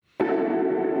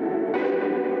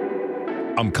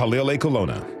I'm Khalil A.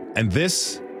 Colonna, and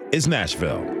this is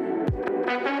Nashville.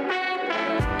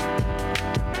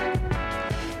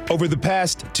 Over the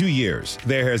past 2 years,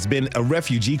 there has been a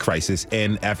refugee crisis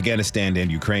in Afghanistan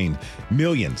and Ukraine.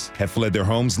 Millions have fled their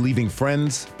homes, leaving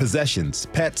friends, possessions,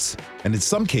 pets, and in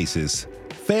some cases,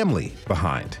 family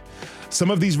behind.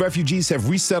 Some of these refugees have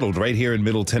resettled right here in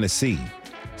Middle Tennessee.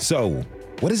 So,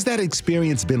 what has that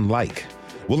experience been like?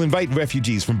 We'll invite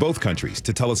refugees from both countries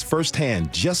to tell us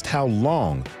firsthand just how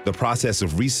long the process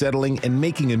of resettling and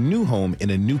making a new home in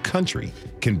a new country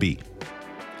can be.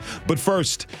 But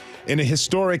first, in a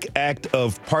historic act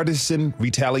of partisan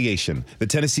retaliation, the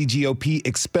Tennessee GOP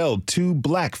expelled 2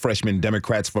 black freshman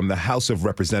Democrats from the House of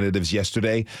Representatives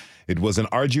yesterday. It was an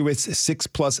arduous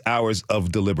 6+ hours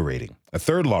of deliberating. A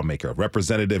third lawmaker,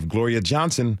 Representative Gloria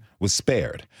Johnson, was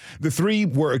spared. The 3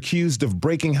 were accused of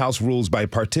breaking House rules by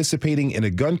participating in a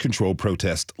gun control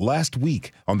protest last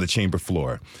week on the chamber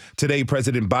floor. Today,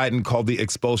 President Biden called the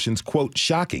expulsions, quote,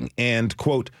 shocking and,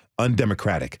 quote,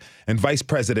 undemocratic. And Vice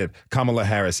President Kamala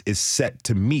Harris is set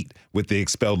to meet with the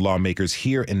expelled lawmakers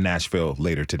here in Nashville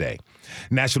later today.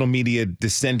 National media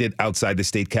descended outside the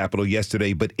state capitol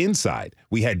yesterday, but inside,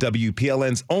 we had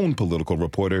WPLN's own political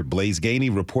reporter, Blaze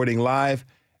Gainey, reporting live,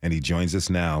 and he joins us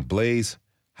now. Blaze,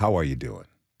 how are you doing?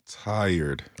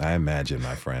 Tired. I imagine,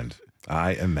 my friend.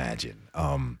 I imagine.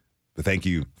 But thank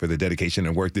you for the dedication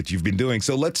and work that you've been doing.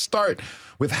 So let's start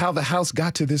with how the House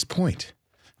got to this point.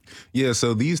 Yeah,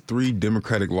 so these 3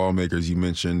 Democratic lawmakers you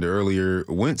mentioned earlier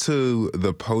went to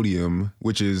the podium,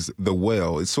 which is the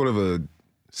well. It's sort of a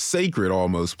sacred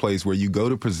almost place where you go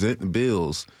to present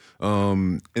bills.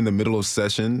 In the middle of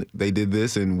session, they did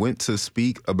this and went to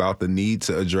speak about the need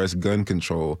to address gun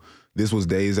control. This was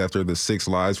days after the 6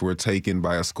 lives were taken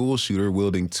by a school shooter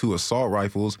wielding 2 assault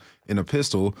rifles and a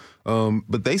pistol.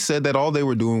 But they said that all they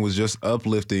were doing was just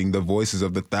uplifting the voices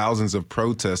of the thousands of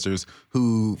protesters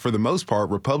who, for the most part,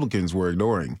 Republicans were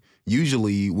ignoring.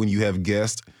 Usually when you have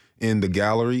guests in the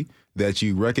gallery that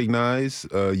you recognize,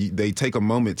 they take a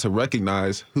moment to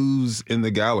recognize who's in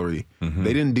the gallery. Mm-hmm.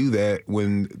 They didn't do that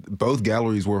when both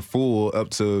galleries were full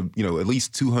up to, at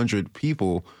least 200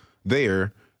 people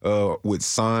there. With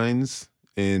signs,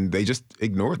 and they just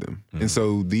ignored them. Mm-hmm. And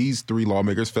so these 3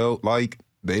 lawmakers felt like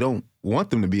they don't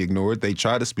want them to be ignored. They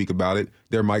tried to speak about it.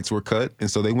 Their mics were cut, and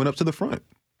so they went up to the front.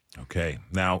 Okay.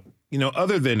 Now,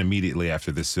 other than immediately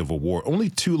after the Civil War,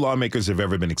 only 2 lawmakers have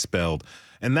ever been expelled,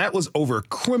 and that was over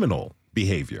criminal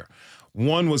behavior.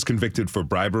 One was convicted for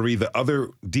bribery, the other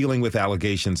dealing with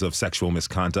allegations of sexual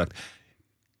misconduct.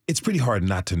 It's pretty hard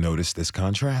not to notice this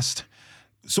contrast.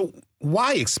 So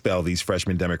why expel these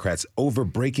freshman Democrats over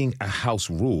breaking a House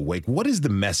rule? What is the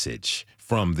message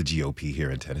from the GOP here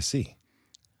in Tennessee?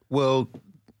 Well,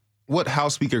 what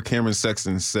House Speaker Cameron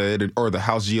Sexton said, or the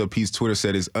House GOP's Twitter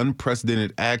said, is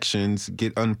unprecedented actions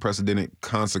get unprecedented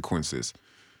consequences.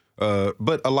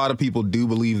 But a lot of people do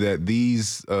believe that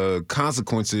these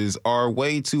consequences are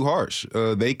way too harsh.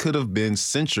 They could have been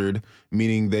censured,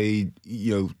 meaning they,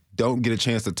 don't get a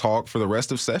chance to talk for the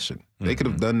rest of session. They could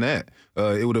have done that.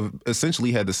 It would have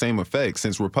essentially had the same effect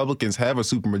since Republicans have a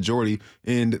supermajority,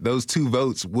 and those 2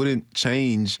 votes wouldn't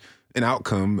change an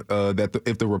outcome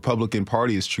if the Republican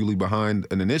Party is truly behind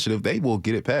an initiative, they will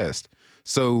get it passed.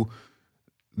 So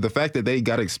the fact that they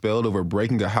got expelled over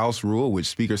breaking a House rule, which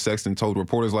Speaker Sexton told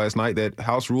reporters last night that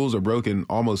House rules are broken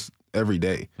almost every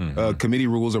day. Mm-hmm. Committee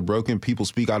rules are broken. People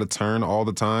speak out of turn all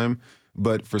the time.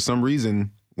 But for some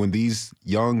reason, when these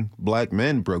young black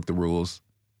men broke the rules,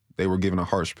 they were given a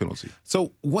harsh penalty.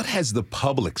 So what has the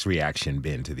public's reaction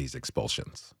been to these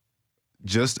expulsions?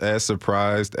 Just as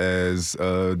surprised as,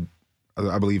 I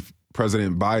believe,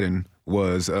 President Biden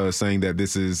was saying that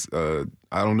this is,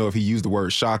 I don't know if he used the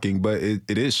word shocking, but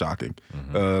it is shocking.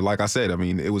 Mm-hmm. Like I said,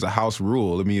 it was a House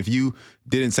rule. If you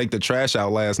didn't take the trash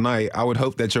out last night, I would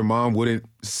hope that your mom wouldn't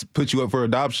put you up for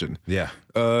adoption. Yeah.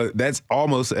 That's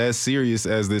almost as serious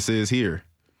as this is here.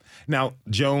 Now,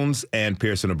 Jones and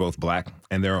Pearson are both black,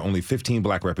 and there are only 15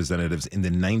 black representatives in the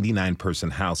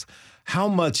 99-person House. How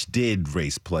much did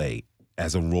race play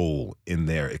as a role in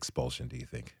their expulsion, do you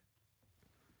think?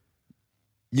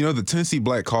 The Tennessee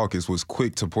Black Caucus was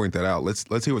quick to point that out.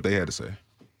 Let's hear what they had to say.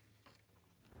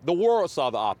 The world saw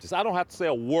the optics. I don't have to say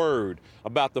a word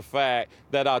about the fact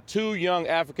that our 2 young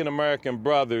African-American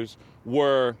brothers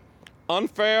were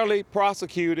unfairly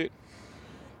prosecuted.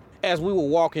 As we were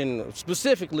walking,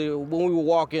 specifically when we were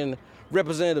walking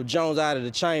Representative Jones out of the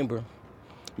chamber,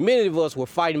 many of us were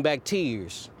fighting back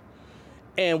tears.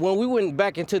 And when we went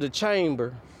back into the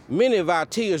chamber, many of our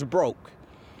tears broke.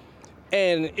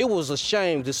 And it was a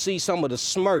shame to see some of the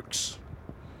smirks,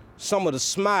 some of the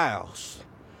smiles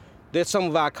that some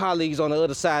of our colleagues on the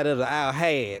other side of the aisle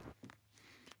had.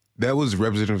 That was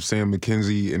Representative Sam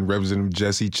McKenzie and Representative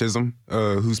Jesse Chisholm,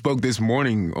 who spoke this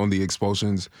morning on the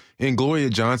expulsions. And Gloria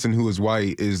Johnson, who is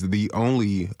white, is the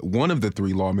only one of the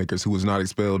three lawmakers who was not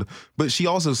expelled. But she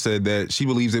also said that she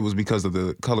believes it was because of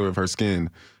the color of her skin.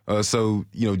 So,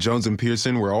 Jones and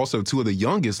Pearson were also two of the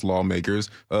youngest lawmakers,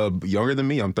 younger than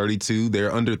me. I'm 32.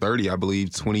 They're under 30, I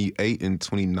believe, 28 and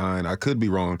 29. I could be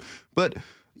wrong. But,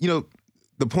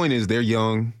 the point is they're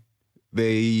young.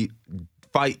 They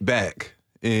fight back.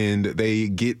 And they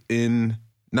get in,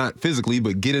 not physically,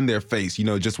 but get in their face,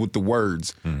 just with the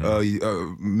words.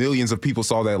 Mm-hmm. Millions of people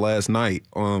saw that last night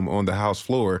on the House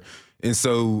floor. And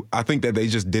so I think that they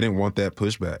just didn't want that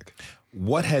pushback.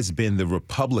 What has been the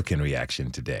Republican reaction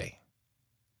today?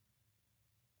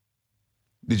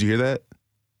 Did you hear that?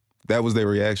 That was their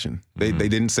reaction. They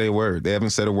didn't say a word. They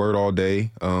haven't said a word all day.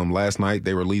 Last night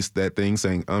they released that thing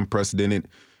saying unprecedented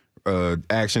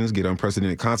actions get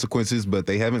unprecedented consequences, but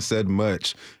they haven't said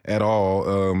much at all.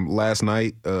 Last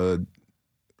night,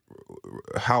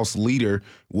 House Leader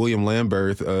William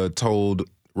Lamberth told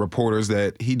reporters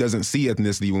that he doesn't see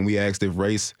ethnicity when we asked if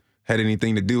race had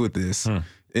anything to do with this.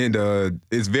 And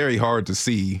it's very hard to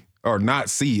see or not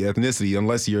see ethnicity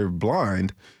unless you're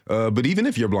blind. But even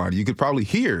if you're blind, you could probably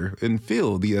hear and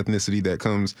feel the ethnicity that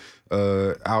comes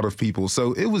out of people.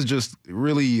 So it was just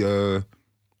really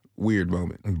weird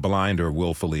moment. Blind or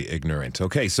willfully ignorant.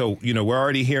 Okay, so, we're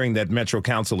already hearing that Metro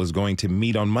Council is going to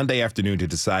meet on Monday afternoon to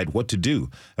decide what to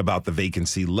do about the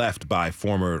vacancy left by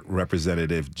former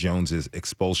Representative Jones's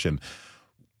expulsion.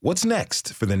 What's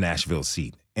next for the Nashville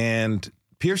seat and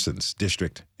Pearson's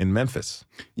district in Memphis?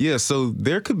 Yeah, so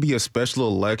there could be a special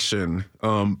election,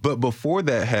 but before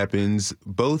that happens,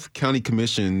 both county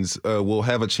commissions will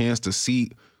have a chance to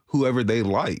seat whoever they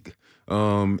like.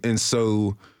 And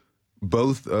so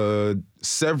both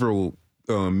several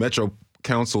Metro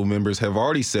Council members have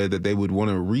already said that they would want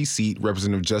to reseat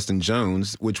Representative Justin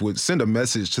Jones, which would send a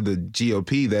message to the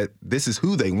GOP that this is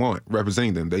who they want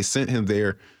representing them. They sent him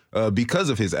there because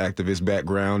of his activist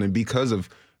background and because of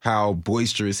how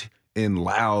boisterous and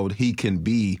loud he can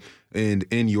be and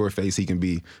in your face he can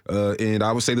be. And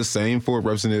I would say the same for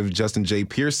Representative Justin J.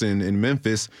 Pearson in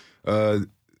Memphis.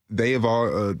 They have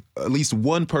at least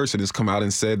one person has come out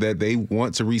and said that they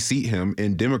want to reseat him,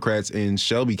 and Democrats in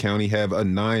Shelby County have a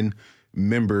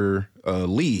 9-member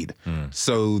lead.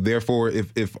 So therefore,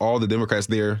 if all the Democrats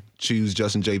there choose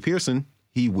Justin J. Pearson,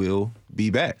 he will be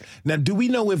back. Now, do we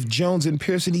know if Jones and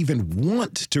Pearson even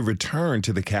want to return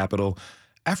to the Capitol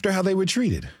after how they were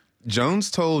treated?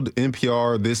 Jones told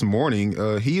NPR this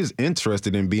morning he is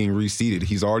interested in being reseated.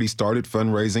 He's already started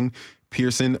fundraising.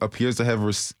 Pearson appears to have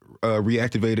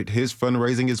reactivated his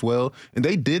fundraising as well. And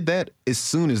they did that as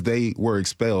soon as they were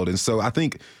expelled. And so I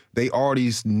think they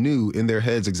already knew in their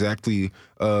heads exactly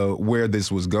where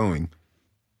this was going.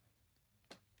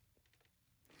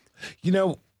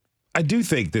 I do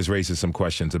think this raises some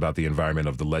questions about the environment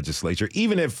of the legislature,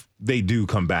 even if they do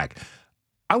come back.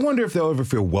 I wonder if they'll ever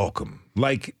feel welcome.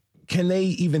 Like, can they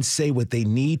even say what they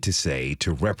need to say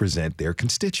to represent their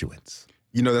constituents?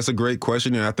 That's a great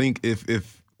question. And I think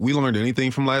if we learned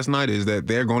anything from last night is that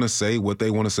they're going to say what they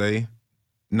want to say,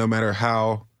 no matter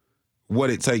what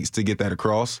it takes to get that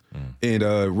across. And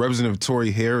Representative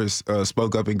Tory Harris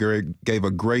spoke up and gave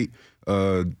a great,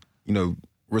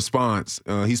 response.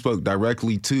 He spoke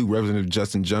directly to Representative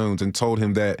Justin Jones and told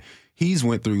him that he's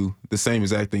went through the same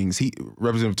exact things.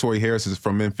 Representative Tory Harris is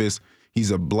from Memphis.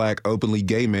 He's a black, openly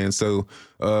gay man. So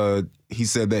he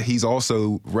said that he's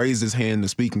also raised his hand in the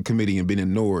speaking committee and been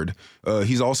ignored.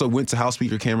 He's also went to House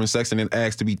Speaker Cameron Sexton and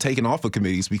asked to be taken off of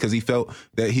committees because he felt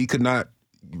that he could not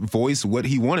voice what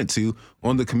he wanted to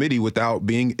on the committee without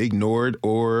being ignored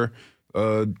or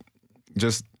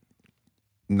just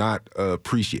not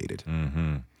appreciated.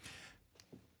 Mm-hmm.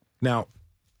 Now,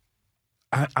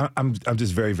 I'm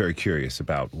just very, very curious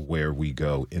about where we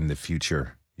go in the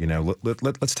future.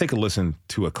 Let's take a listen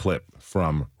to a clip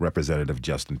from Representative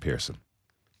Justin Pearson.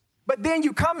 But then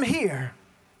you come here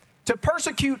to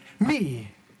persecute me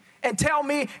and tell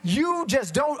me you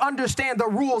just don't understand the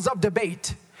rules of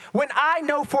debate, when I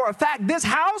know for a fact this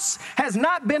House has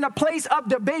not been a place of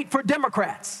debate for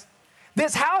Democrats.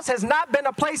 This House has not been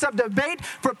a place of debate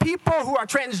for people who are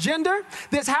transgender.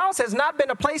 This House has not been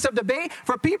a place of debate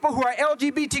for people who are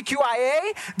LGBTQIA.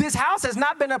 This House has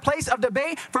not been a place of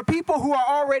debate for people who are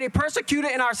already persecuted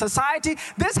in our society.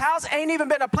 This House ain't even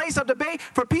been a place of debate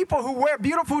for people who wear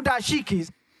beautiful dashikis.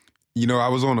 I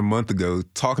was on a month ago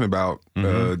talking about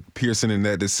Pearson and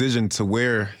that decision to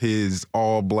wear his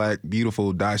all-black,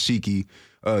 beautiful dashiki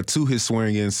to his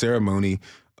swearing-in ceremony.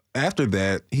 After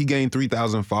that, he gained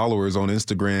 3,000 followers on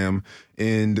Instagram.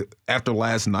 And after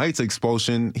last night's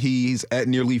expulsion, he's at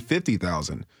nearly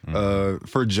 50,000.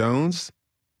 For Jones,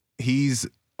 he's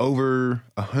over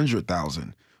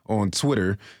 100,000 on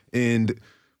Twitter. And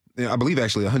I believe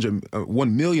actually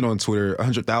 1 million on Twitter,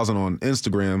 100,000 on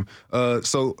Instagram.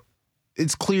 So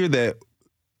it's clear that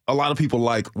a lot of people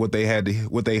like what they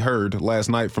heard last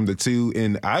night from the two,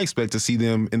 and I expect to see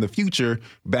them in the future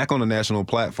back on a national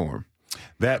platform.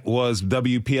 That was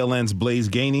WPLN's Blaze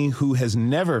Gainey, who has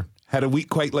never had a week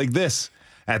quite like this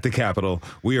at the Capitol.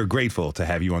 We are grateful to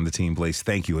have you on the team, Blaze.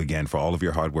 Thank you again for all of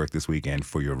your hard work this week and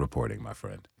for your reporting, my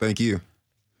friend. Thank you.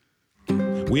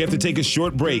 We have to take a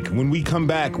short break. When we come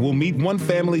back, we'll meet one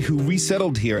family who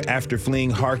resettled here after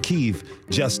fleeing Kharkiv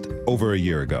just over a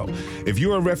year ago. If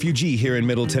you're a refugee here in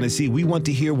Middle Tennessee, we want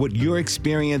to hear what your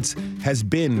experience has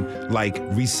been like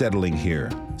resettling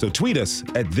here. So tweet us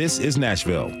at This Is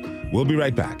Nashville. We'll be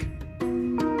right back.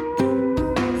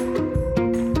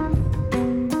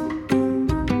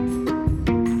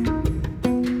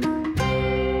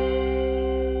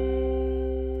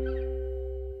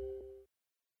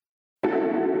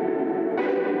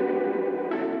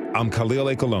 I'm Khalil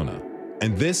Ekolona,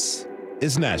 and this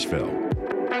is Nashville.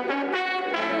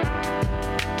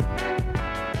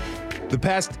 The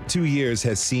past 2 years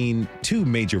has seen two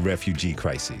major refugee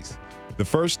crises. The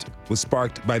first was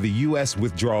sparked by the U.S.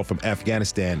 withdrawal from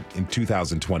Afghanistan in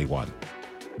 2021.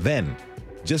 Then,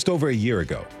 just over a year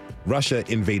ago, Russia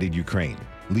invaded Ukraine,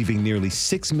 leaving nearly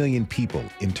 6 million people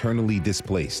internally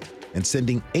displaced and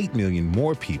sending 8 million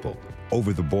more people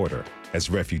over the border as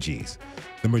refugees.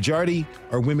 The majority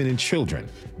are women and children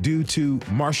due to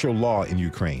martial law in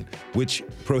Ukraine, which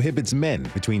prohibits men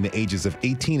between the ages of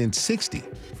 18 and 60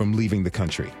 from leaving the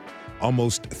country.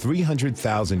 Almost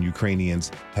 300,000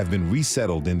 Ukrainians have been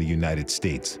resettled in the United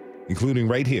States, including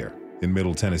right here in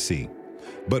Middle Tennessee.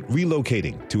 But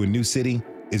relocating to a new city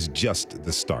is just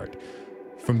the start.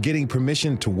 From getting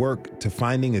permission to work, to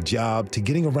finding a job, to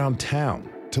getting around town,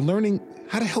 to learning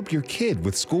how to help your kid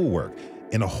with schoolwork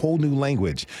in a whole new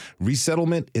language,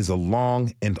 resettlement is a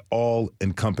long and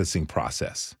all-encompassing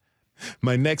process.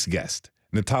 My next guest,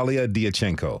 Natalia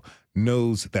Diachenko,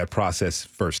 knows that process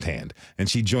firsthand, and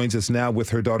she joins us now with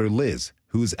her daughter Liz,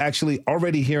 who is actually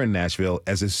already here in Nashville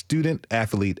as a student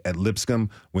athlete at Lipscomb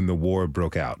when the war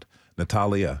broke out.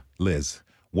 Natalia, Liz,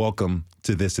 welcome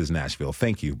to This Is Nashville.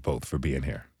 Thank you both for being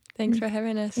here. Thanks for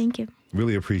having us. Thank you.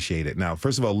 Really appreciate it. Now,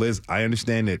 first of all, Liz, I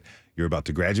understand that you're about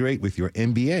to graduate with your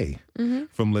MBA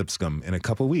from Lipscomb in a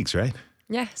couple weeks, right?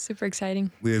 Yeah, super exciting.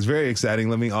 It's very exciting.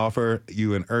 Let me offer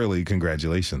you an early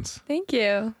congratulations. Thank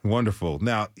you. Wonderful.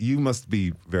 Now, you must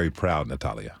be very proud,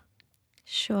 Natalia.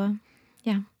 Sure.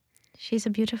 Yeah. She's a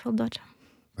beautiful daughter.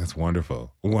 That's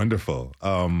wonderful. Wonderful.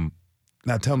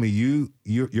 Now, tell me,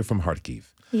 you're from Kharkiv.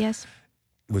 Yes.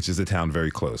 Which is a town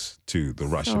very close to the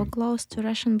Russian. So close to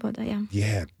Russian border, yeah.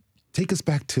 Yeah. Take us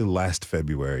back to last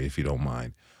February, if you don't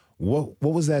mind. What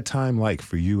was that time like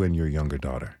for you and your younger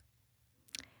daughter?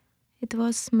 It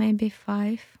was maybe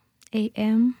 5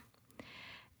 a.m.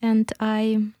 and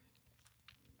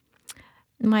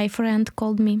my friend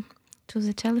called me to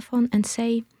the telephone and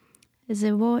say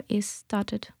the war is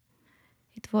started.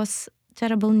 It was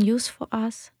terrible news for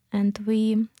us and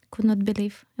we could not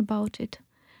believe about it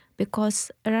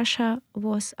because Russia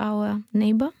was our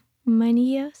neighbor many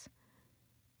years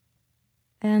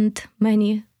and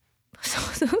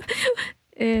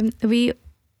we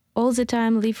all the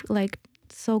time live like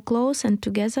so close and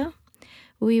together.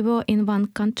 We were in one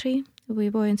country.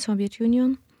 We were in Soviet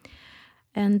Union,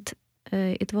 and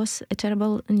it was a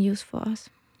terrible news for us.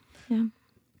 Yeah.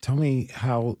 Tell me,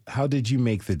 how did you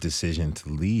make the decision to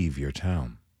leave your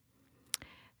town?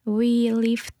 We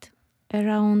lived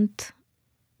around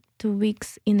 2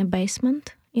 weeks in a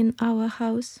basement in our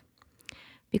house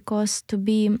because to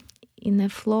be in a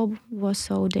floor was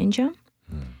so dangerous.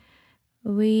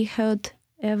 We heard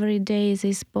every day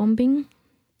this bombing,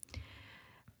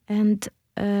 and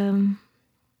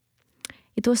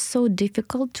it was so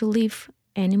difficult to leave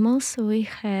animals. We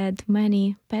had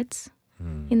many pets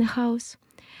in the house,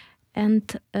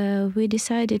 and we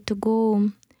decided to go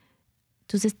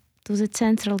to the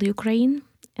central Ukraine,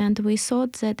 and we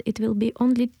thought that it will be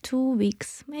only 2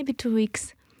 weeks, maybe 2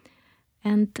 weeks.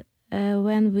 And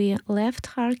when we left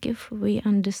Kharkiv, we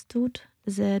understood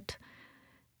that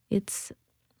it's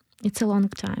a long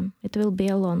time. It will be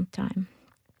a long time.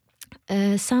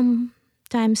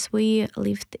 Sometimes we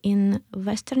lived in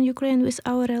Western Ukraine with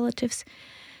our relatives,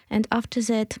 and after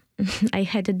that, I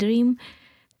had a dream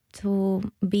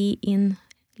to be in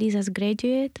Lisa's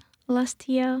graduate last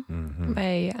year.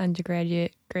 My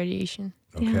undergraduate graduation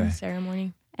Okay.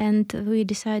 ceremony. And we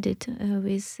decided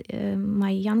with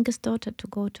my youngest daughter to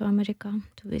go to America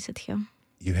to visit her.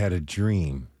 You had a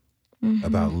dream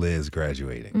about Liz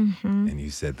graduating, and you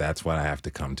said, that's why I have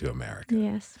to come to America.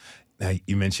 Yes. Now,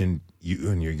 you mentioned you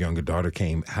and your younger daughter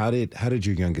came. How did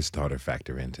your youngest daughter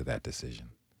factor into that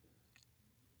decision?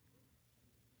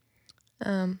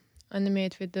 Он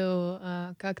имеет в виду,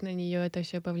 как на нее это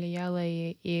все повлияло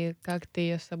и как ты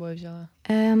ее с собой взяла.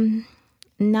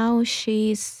 Now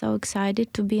she is so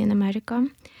excited to be in America.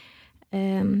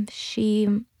 She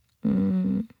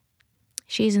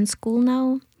is in school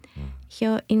now.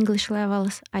 Her English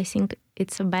levels, I think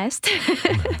it's the best,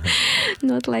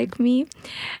 not like me.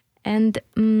 And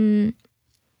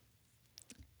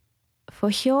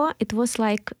for her, it was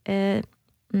like a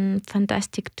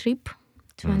fantastic trip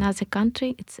to another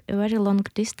country. It's a very long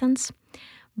distance,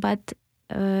 but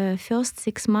first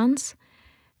 6 months,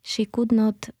 she could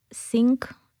not think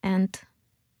and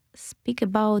speak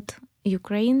about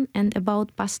Ukraine and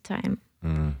about past time.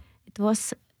 It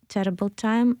was terrible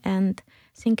time, and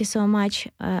thank you so much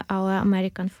our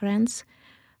American friends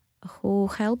who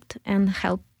helped and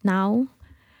help now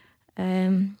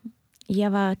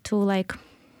Yeva to like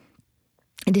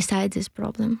decide this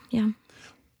problem. Yeah.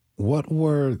 What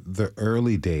were the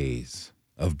early days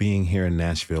of being here in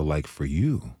Nashville like for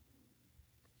you?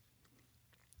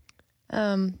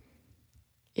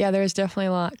 Yeah, there's definitely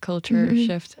a lot culture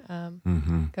shift.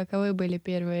 Каковы были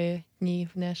первые дни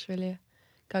в Нэшвилле?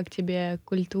 Как тебе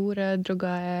культура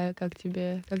другая? Как ты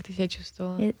себя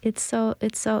чувствовала? It's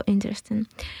so interesting.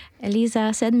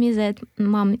 Lisa said me that,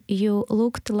 Mom, you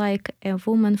looked like a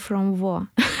woman from war.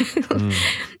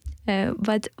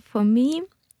 But for me,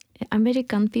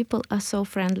 American people are so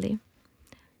friendly.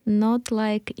 Not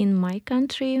like in my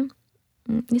country.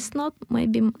 It's not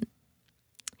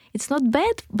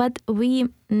bad, but we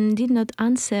did not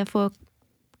answer for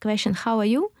question, how are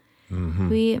you?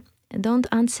 We don't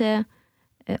answer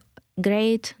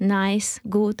great, nice,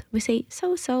 good. We say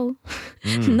so.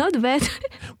 Not bad.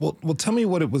 Well, tell me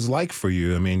what it was like for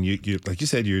you. I mean, you like you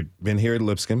said, you've been here at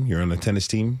Lipscomb. You're on the tennis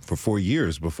team for 4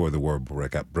 years before the war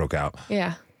broke out.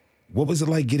 Yeah. What was it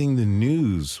like getting the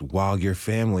news while your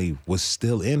family was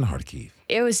still in Kharkiv?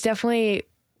 It was definitely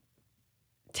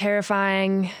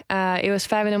terrifying. It was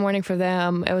 5 a.m. for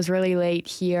them. It was really late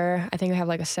here. I think we have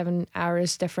like a 7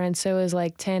 hours difference. So it was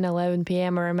like 10, 11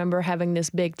 p.m. I remember having this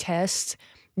big test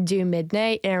due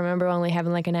midnight, and I remember only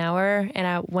having like an hour, and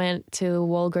I went to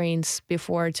Walgreens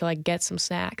before to like get some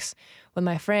snacks with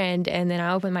my friend, and then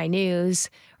I opened my news,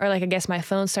 or like I guess my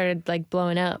phone started like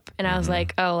blowing up, and I was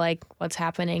like, oh, like what's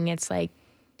happening? It's like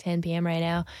 10 p.m. right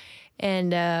now,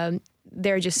 and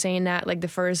they're just saying that like the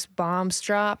first bombs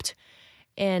dropped,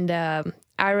 and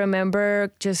I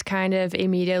remember just kind of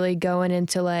immediately going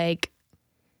into like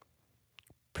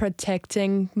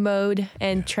protecting mode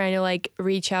and trying to like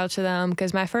reach out to them,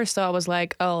 because my first thought was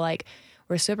like, oh, like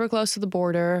we're super close to the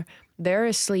border, they're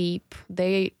asleep,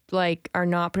 they like are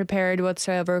not prepared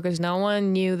whatsoever because no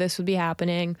one knew this would be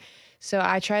happening. So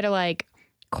I tried to like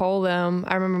call them.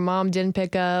 I remember Mom didn't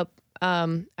pick up.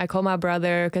 I called my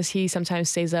brother because he sometimes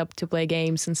stays up to play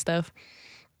games and stuff.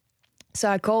 So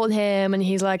I called him, and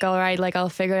he's like, all right, like I'll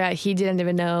figure it out. He didn't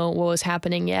even know what was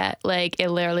happening yet. Like it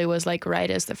literally was like right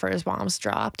as the first bombs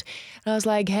dropped. And I was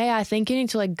like, hey, I think you need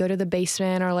to like go to the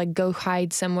basement or like go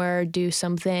hide somewhere, do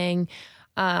something.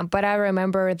 But I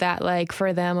remember that like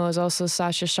for them, it was also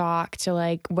such a shock to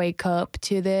like wake up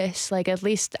to this. Like at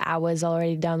least I was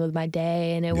already done with my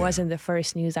day, and it wasn't the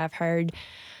first news I've heard.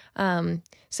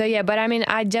 So yeah, but I mean,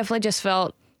 I definitely just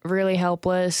felt really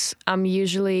helpless. I'm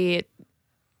usually,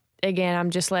 again, I'm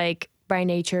just like by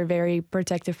nature very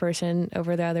protective person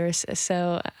over the others.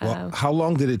 So how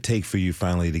long did it take for you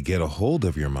finally to get a hold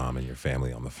of your mom and your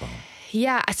family on the phone?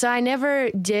 Yeah, so I never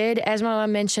did. As my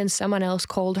mom mentioned, someone else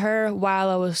called her while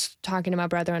I was talking to my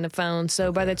brother on the phone.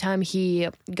 So by the time he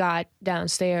got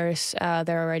downstairs,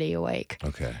 they're already awake.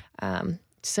 Okay.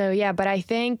 So yeah, but I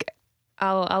think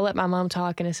I'll let my mom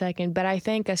talk in a second. But I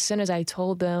think as soon as I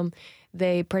told them,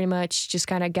 they pretty much just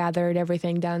kind of gathered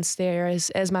everything downstairs.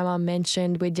 As my mom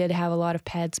mentioned, we did have a lot of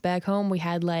pets back home. We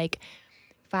had like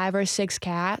 5 or 6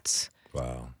 cats.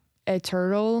 Wow. A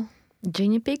turtle.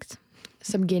 Guinea pigs?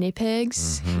 Some guinea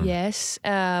pigs, yes.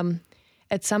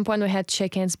 At some point we had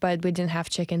chickens, but we didn't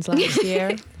have chickens last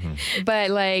year.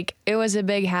 But like it was a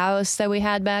big house that we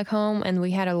had back home, and we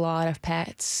had a lot of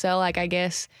pets. So like I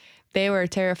guess they were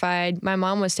terrified. My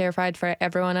mom was terrified for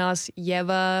everyone else.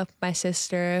 Yeva, my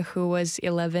sister, who was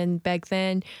 11 back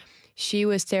then, she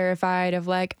was terrified of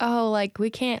like, oh, like we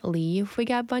can't leave. We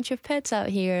got a bunch of pets out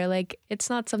here. Like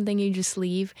it's not something you just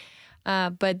leave.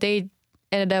 But they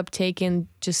ended up taking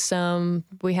just some.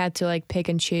 We had to like pick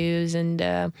and choose,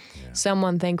 and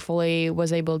someone thankfully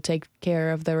was able to take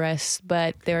care of the rest.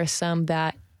 But there are some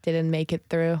that didn't make it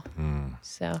through.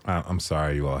 So I'm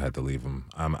sorry you all had to leave them.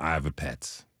 I have a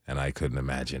pets, and I couldn't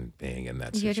imagine being in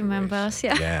that situation. You remember us,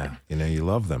 yeah? Yeah, you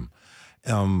love them.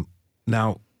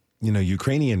 Now,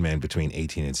 Ukrainian men between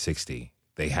 18 and 60,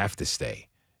 they have to stay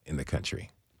in the country.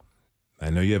 I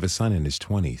know you have a son in his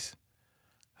 20s.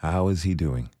 How is he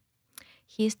doing?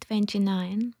 He's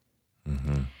 29.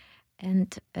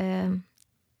 And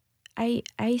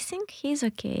I think he's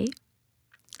okay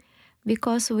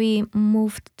because we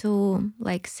moved to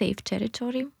like safe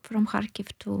territory from Kharkiv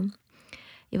to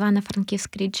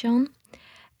Ivano-Frankivsk region,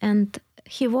 and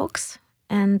he walks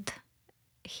and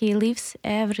he lives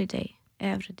every day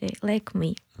like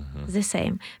me, the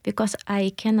same, because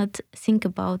I cannot think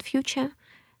about future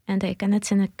and I cannot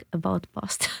think about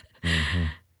past.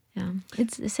 Yeah,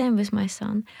 it's the same with my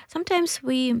son. Sometimes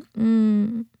we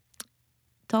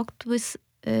talked with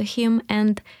him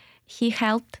and he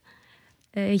helped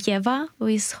Yeva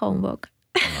with homework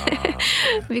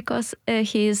because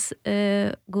he's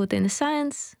good in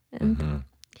science and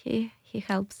he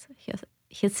helps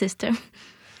his sister.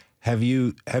 Have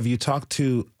you talked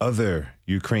to other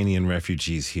Ukrainian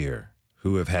refugees here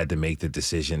who have had to make the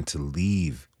decision to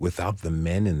leave without the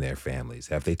men in their families?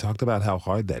 Have they talked about how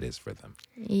hard that is for them?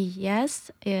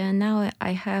 Yes, now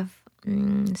I have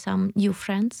some new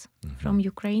friends from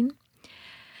Ukraine,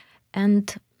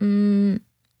 and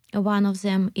one of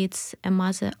them is a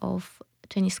mother of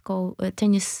tennis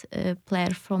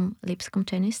player from Lipscomb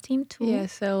tennis team too. yeah.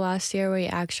 So last year we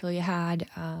actually had,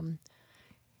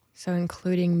 so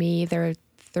including me, there were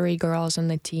 3 girls on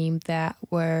the team that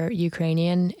were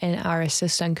Ukrainian, and our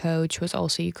assistant coach was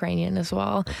also Ukrainian as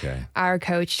well. Okay. Our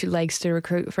coach likes to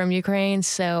recruit from Ukraine,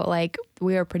 so like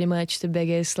we are pretty much the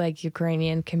biggest like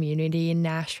Ukrainian community in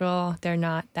Nashville. There are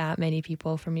not that many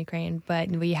people from Ukraine, but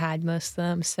we had most of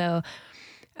them. So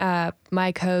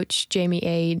my coach, Jamie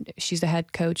Aid, she's the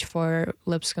head coach for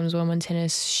Lipscomb's women's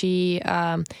tennis. She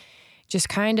just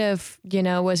kind of,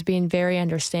 was being very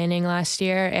understanding last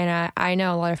year. And I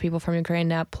know a lot of people from Ukraine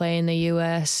that play in the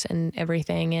U.S. and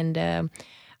everything. And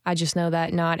I just know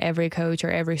that not every coach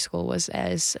or every school was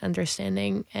as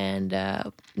understanding and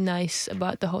nice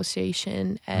about the whole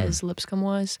situation as Lipscomb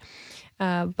was.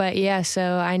 But yeah, so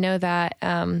I know that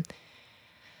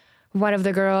one of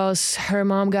the girls, her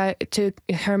mom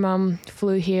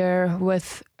flew here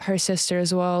with her sister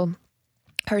as well.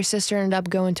 Her sister ended up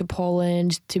going to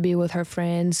Poland to be with her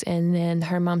friends, and then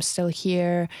her mom's still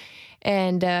here.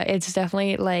 And it's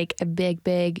definitely like a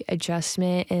big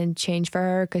adjustment and change for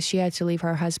her because she had to leave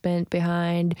her husband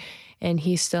behind, and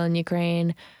he's still in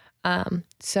Ukraine.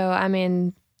 So, I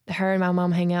mean, her and my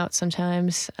mom hang out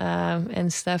sometimes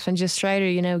and stuff, and just try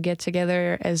to, get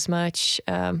together as much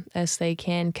as they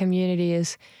can. Community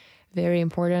is very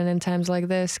important in times like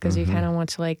this because you kind of want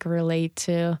to like relate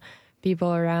to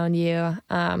people around you.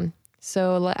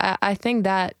 So I think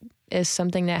that is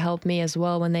something that helped me as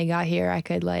well. When they got here, I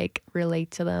could like relate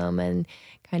to them and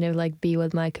kind of like be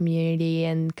with my community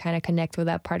and kind of connect with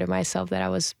that part of myself that I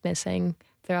was missing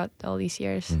throughout all these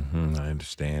years. I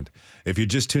understand. If you're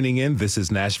just tuning in, this is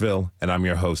Nashville, and I'm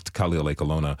your host, Khalil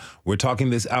Ekolona. We're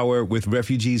talking this hour with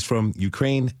refugees from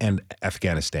Ukraine and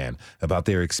Afghanistan about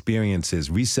their experiences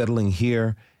resettling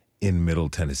here in Middle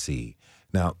Tennessee.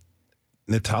 Now,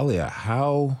 Natalia,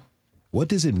 what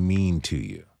does it mean to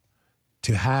you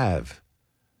to have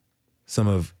some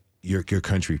of your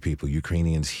country people,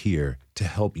 Ukrainians, here to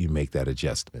help you make that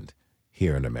adjustment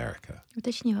here in America?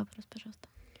 Уточни вопрос, пожалуйста.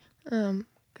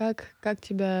 Как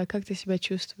ты себя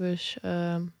чувствуешь,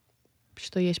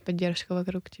 что есть поддержка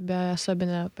вокруг тебя,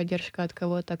 особенно поддержка от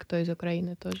кого-то, кто из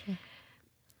Украины тоже?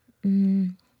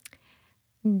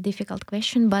 Difficult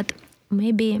question, but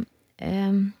maybe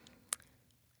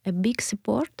a big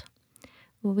support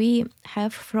we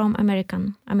have from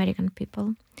American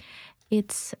people.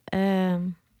 It's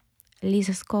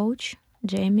Lisa's coach,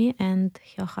 Jamie, and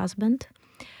her husband.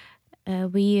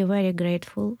 We are very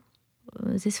grateful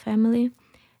this family.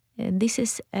 This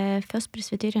is a First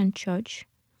Presbyterian Church,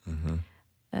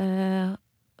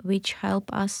 which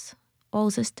help us all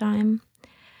this time,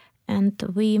 and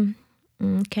we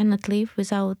cannot live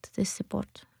without this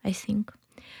support, I think.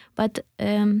 But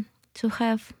to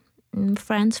have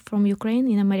friends from Ukraine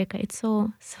in America, it's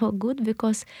so good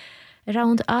because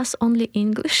around us only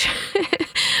English,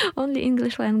 only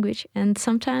English language, and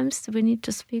sometimes we need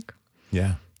to speak.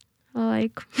 Yeah.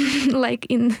 Like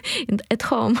in at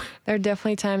home. There are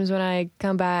definitely times when I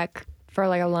come back for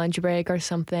like a lunch break or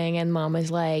something, and Mom is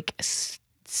like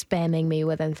spamming me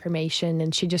with information,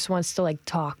 and she just wants to like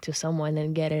talk to someone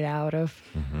and get it out of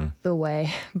the way.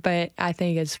 But I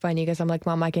think it's funny because I'm like,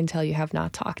 Mom, I can tell you have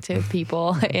not talked to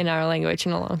people in our language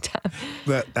in a long time.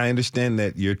 But I understand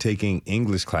that you're taking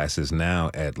English classes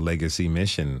now at Legacy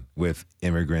Mission with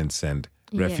immigrants and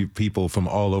people from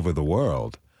all over the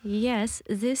world. Yes,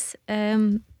 this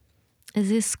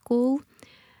school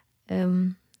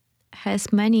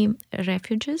has many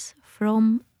refugees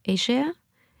from Asia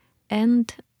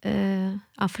and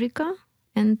Africa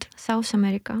and South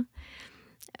America.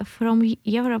 From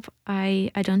Europe,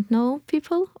 I don't know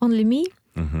people, only me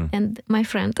and my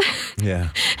friend. Yeah.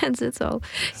 And that's all.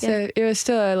 So it was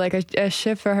still like a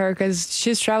shift for her because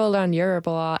she's traveled around Europe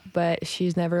a lot, but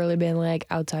she's never really been like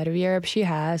outside of Europe. She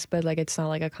has, but like it's not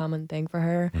like a common thing for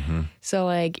her. So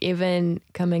like even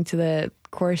coming to the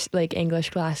course, like English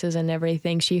classes and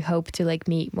everything, she hoped to like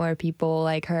meet more people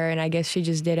like her, and I guess she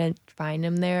just didn't find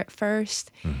them there at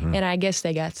first. And I guess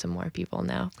they got some more people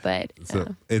now, but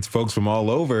So it's folks from all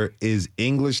over. Is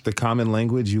English the common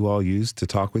language you all use to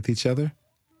talk with each other?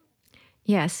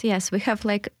 Yes, we have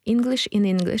like English in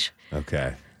English.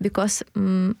 Okay. Because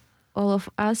all of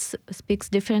us speaks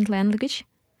different language,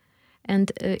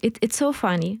 and it's so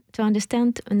funny to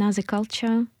understand another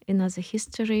culture, another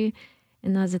history,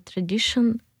 another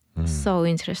tradition. So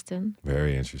interesting.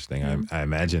 Very interesting. I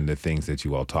imagine the things that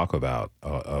you all talk about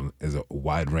is a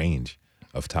wide range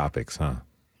of topics, huh?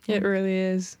 it really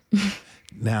is.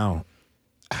 Now,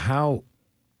 how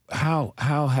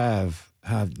have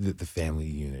the family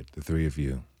unit, the three of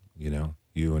you,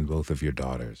 you and both of your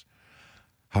daughters,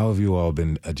 how have you all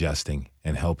been adjusting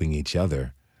and helping each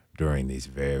other during these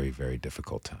very, very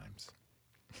difficult times?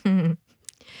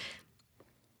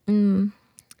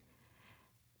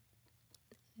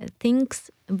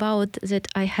 Things about that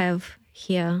I have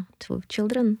here 2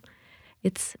 children.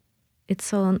 It's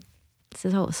so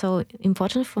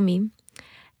important for me,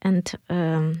 and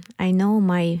I know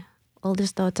my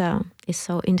oldest daughter is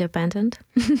so independent.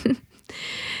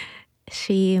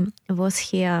 She was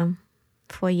here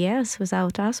for years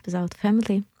without us, without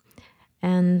family,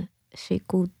 and she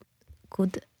could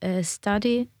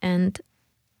study and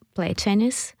play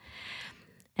tennis,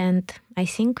 and I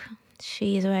think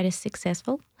she is very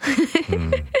successful.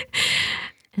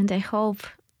 And I hope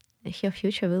her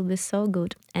future will be so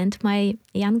good. And my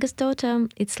youngest daughter,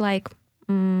 it's like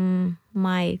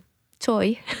my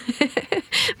toy,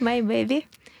 my baby.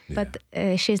 Yeah. But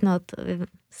she's not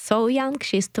so young.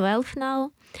 She's 12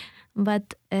 now.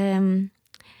 But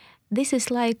this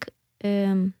is like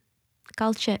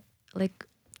culture, like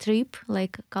trip,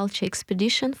 like culture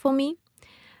expedition for me.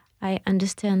 I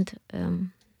understand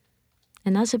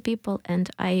another people,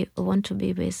 and I want to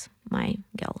be with my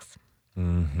girls.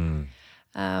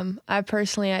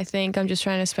 I think I'm just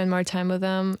trying to spend more time with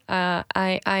them.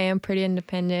 I am pretty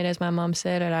independent, as my mom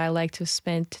said, and I like to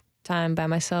spend time by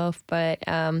myself. But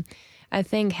I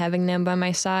think having them by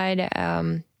my side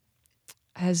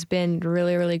has been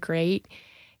really, really great.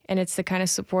 And it's the kind of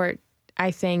support I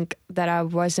think that I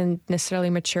wasn't necessarily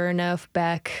mature enough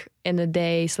back in the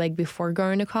days, like before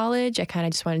going to college. I kind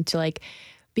of just wanted to like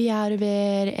be out of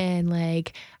it and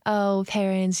like, oh,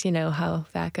 parents, you know how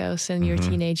that goes in your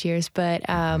teenage years. But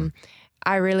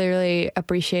I really, really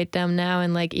appreciate them now.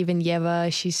 And like even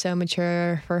Yeva, she's so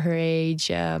mature for her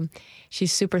age.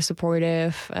 She's super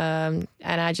supportive. And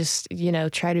I just,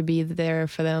 try to be there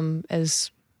for them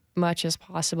as much as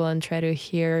possible and try to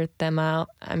hear them out.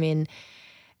 I mean,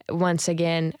 once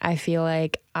again, I feel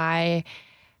like I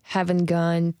haven't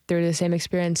gone through the same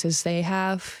experiences they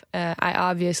have. I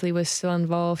obviously was still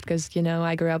involved because,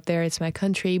 I grew up there. It's my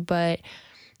country. But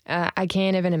I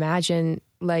can't even imagine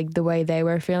like the way they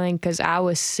were feeling, because I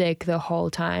was sick the whole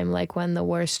time. Like when the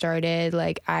war started,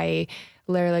 like I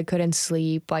literally couldn't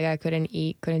sleep. Like I couldn't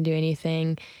eat, couldn't do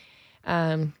anything.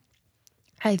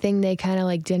 I think they kind of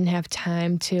like didn't have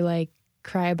time to like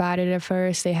cry about it at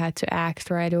first. They had to act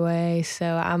right away. So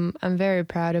I'm very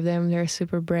proud of them. They're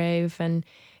super brave, and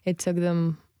it took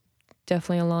them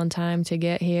definitely a long time to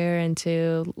get here and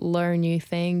to learn new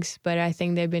things. But I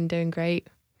think they've been doing great.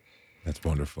 That's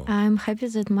wonderful. I'm happy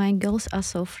that my girls are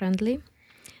so friendly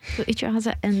to each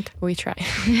other, and We try.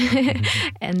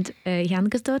 and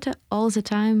youngest daughter all the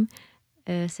time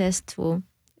says to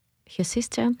her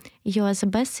sister, "You are the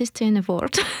best sister in the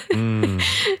world."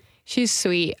 She's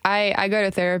sweet. I go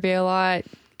to therapy a lot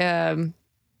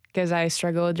because I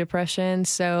struggle with depression.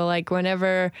 So like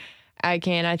whenever I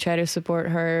can, I try to support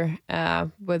her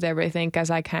with everything, because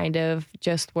I kind of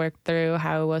just worked through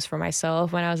how it was for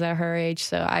myself when I was at her age.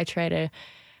 So I try to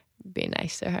be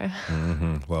nice to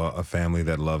her. Well, a family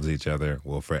that loves each other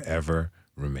will forever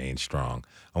remain strong.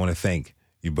 I want to thank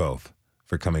you both,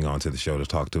 for coming on to the show to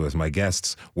talk to us. My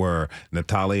guests were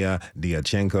Natalia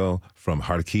Dyachenko from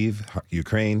Kharkiv,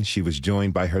 Ukraine. She was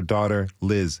joined by her daughter,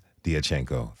 Liz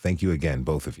Dyachenko. Thank you again,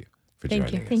 both of you, for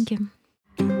joining us. Thank you.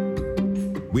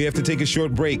 We have to take a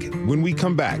short break. When we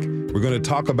come back, we're going to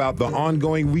talk about the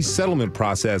ongoing resettlement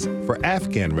process for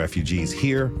Afghan refugees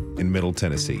here in Middle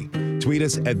Tennessee. Tweet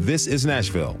us at This Is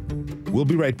Nashville. We'll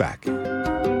be right back.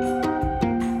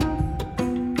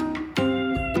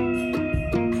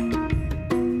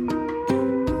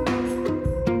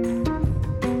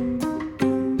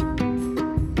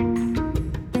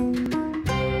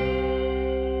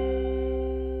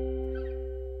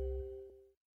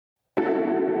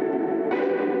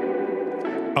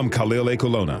 I'm Khalil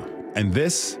Ekulona, and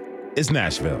this is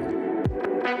Nashville.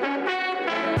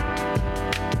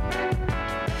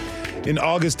 In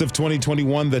August of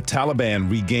 2021, the Taliban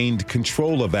regained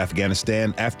control of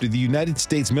Afghanistan after the United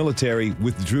States military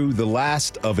withdrew the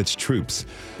last of its troops.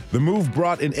 The move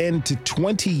brought an end to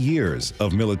 20 years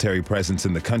of military presence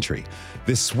in the country.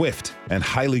 This swift and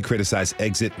highly criticized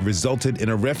exit resulted in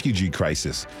a refugee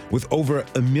crisis, with over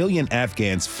 1 million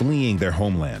Afghans fleeing their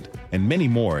homeland and many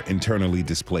more internally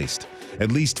displaced.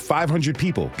 At least 500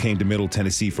 people came to Middle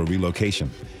Tennessee for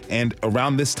relocation. And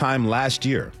around this time last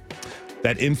year,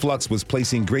 that influx was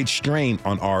placing great strain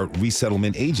on our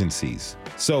resettlement agencies.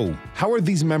 So, how are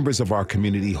these members of our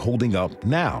community holding up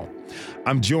now?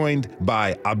 I'm joined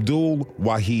by Abdul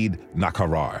Wahid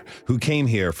Nakarar, who came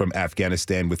here from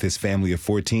Afghanistan with his family of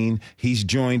 14. He's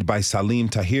joined by Salim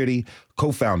Tahiri,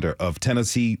 co-founder of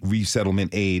Tennessee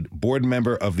Resettlement Aid, board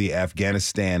member of the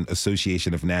Afghanistan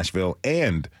Association of Nashville,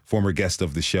 and former guest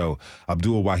of the show.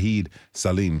 Abdul Wahid,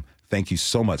 Salim, thank you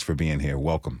so much for being here.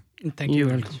 Welcome. Thank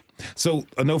you. So,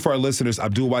 a note for our listeners,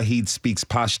 Abdul Wahid speaks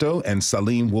Pashto, and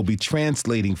Salim will be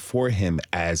translating for him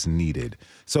as needed.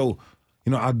 So,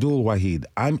 Abdul Wahid,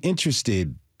 I'm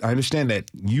interested. I understand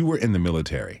that you were in the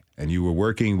military and you were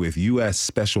working with U.S.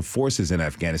 Special Forces in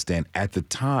Afghanistan at the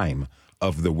time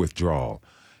of the withdrawal.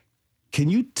 Can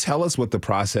you tell us what the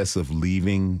process of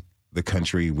leaving the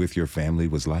country with your family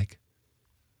was like?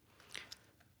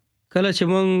 کله چې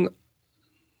موږ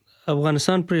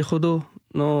افغانستان پرې خودو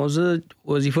نو زه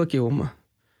وظیفه کې وم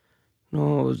نو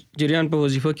جریان په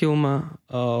وظیفه کې وم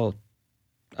او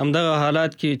همدغه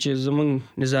حالات کې چې زموږ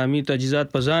نظامی تجهیزات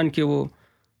په ځان کې وو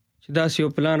چې داسې یو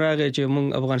پلان راغی چې موږ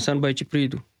افغانستان باید چې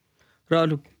پرېږدو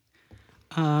رالو.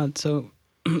 So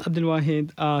Abdul Wahid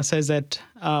says that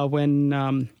when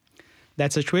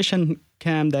that situation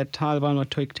came that Taliban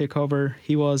would take over,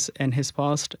 he was in his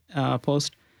post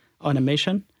on a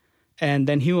mission, and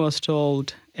then he was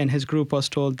told, and his group was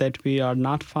told, that we are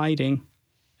not fighting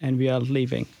and we are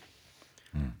leaving.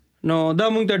 نو دا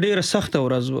موږ ته ډېره سخته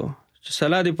ورځ وه چې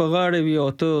سلا دې په غاړه وي او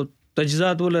ته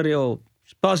تجهیزات ولرې او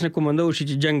پاس نه کومنده وشي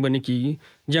چې جنګ به نه کېږي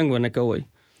جنګ به نه کوئ.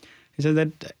 He said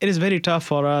that it is very tough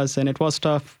for us, and it was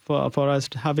tough for us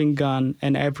having gun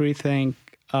and everything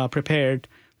prepared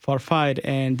for fight,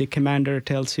 and the commander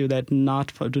tells you that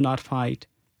do not fight.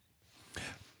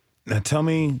 Now tell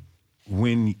me,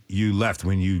 when you left,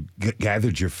 when you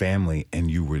gathered your family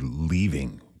and you were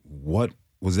leaving, what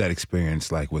was that experience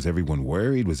like? Was everyone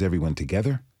worried? Was everyone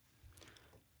together?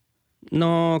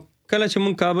 نو کله چې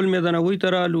موږ کابل میدانوي ته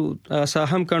رالو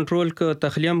ساحه هم کنټرول که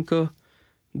تخلیه هم که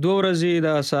 2 ورځې د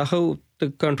ساحه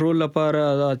کنټرول لپاره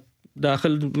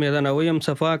داخل میدانوي هم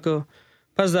صفا که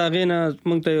پس د هغې نه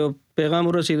موږ ته یو پیغام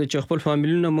ورسېد چې خپل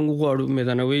فامیلونه موږ وغواړو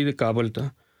میدانوي د کابل ته.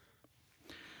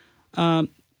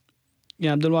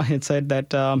 Yeah, Abdul Wahid said that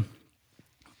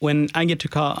when I get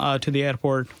to the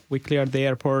airport, we cleared the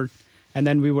airport, and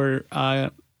then we were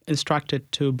instructed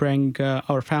to bring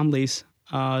our families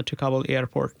to Kabul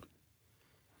airport.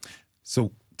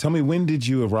 So tell me, when did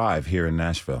you arrive here in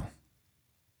Nashville?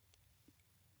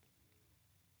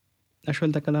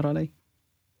 Nashville ته کله راغلی؟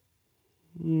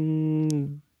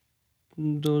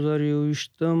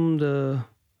 2021 د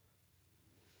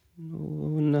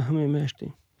 9 میاشتې.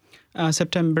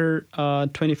 September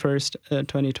 21st,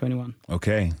 2021.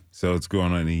 Okay, so it's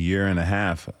going on a year and a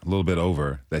half, a little bit over,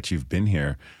 that you've been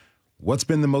here. What's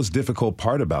been the most difficult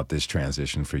part about this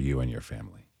transition for you and your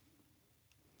family?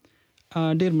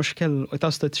 ډېر مشکل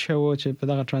تاسو ته شو چې په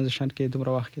دغه ترانزیشن کې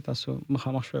دومره وخت کې تاسو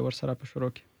مخامخ شوي ورسره په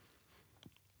شروع کې.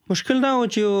 مشکل دا و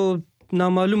چې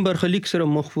نامعلوم برخلیک سره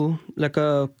مخ وو لکه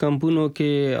کمپونو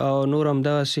کې او نور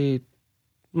همداسې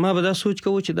ما به دا سوچ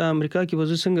کوو چې د امریکا کې به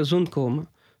زه څنګه ژوند کوم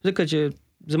ځکه چې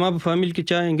زما په فامیل کې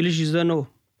چا انګلیش زده نه و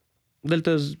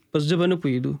دلته په ژبه نه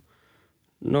پوهېدو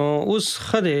نو اوس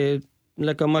ښه دی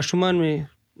لکه ماشومان مې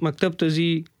مکتب ته ځي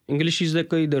انګلیش زده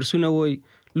کوي درسونه وایي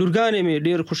لورګانې مې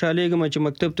ډېر خوشحالېږم چې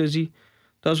مکتب ته ځي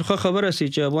تاسو ښه خبره سي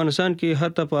چې افغانستان کې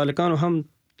حتی په هلکانو هم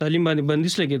تعلیم باندې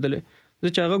بندیز لګېدلی. زه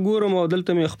چې هغه ګورم او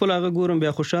دلته مې خپل هغه ګورم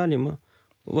بیا خوشحال یم.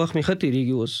 وخت مې ښه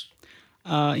تېرېږي اوس.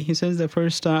 He says the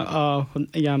first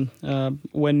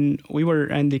when we were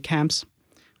in the camps,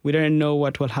 we didn't know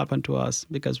what will happen to us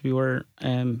because we were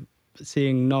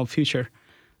seeing no future.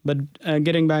 But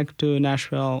getting back to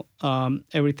Nashville,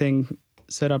 everything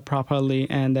set up properly,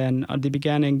 and then at the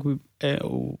beginning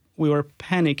we were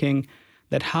panicking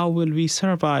that how will we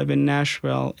survive in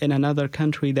Nashville in another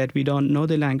country that we don't know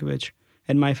the language,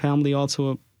 and my family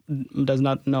also does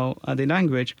not know the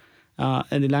language.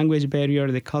 And the language barrier,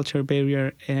 the culture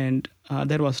barrier, and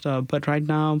that was tough. But right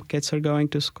now, kids are going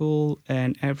to school,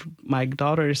 and my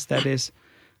daughters, that is,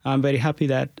 I'm very happy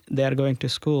that they are going to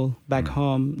school back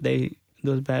home.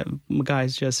 Those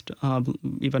guys just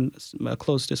even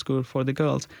close to school for the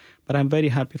girls. But I'm very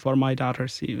happy for my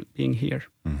daughters being here.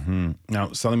 Mm-hmm. Now,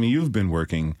 Salima, you've been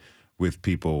working with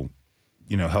people,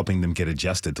 helping them get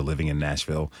adjusted to living in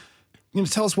Nashville.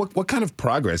 Tell us what kind of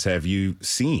progress have you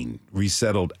seen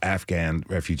resettled Afghan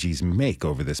refugees make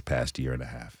over this past year and a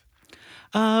half?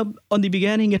 On the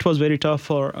beginning, it was very tough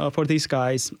for these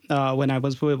guys when I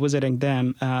was visiting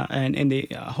them and in the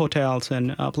hotels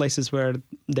and places where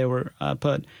they were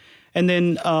put. And then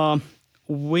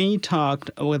we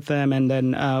talked with them, and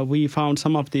then we found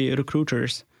some of the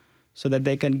recruiters so that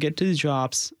they can get to the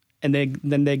jobs, and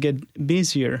then they get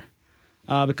busier.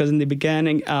 Because in the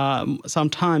beginning,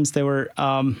 sometimes they were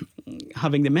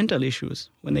having the mental issues.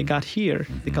 When they got here,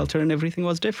 the culture and everything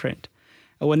was different.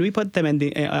 When we put them in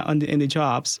the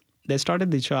jobs, they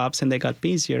started the jobs and they got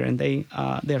busier, and they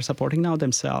are supporting now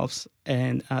themselves,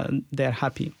 and they're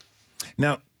happy.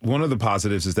 Now, one of the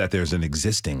positives is that there's an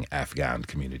existing Afghan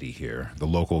community here. The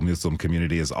local Muslim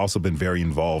community has also been very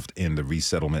involved in the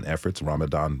resettlement efforts.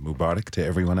 Ramadan Mubarak to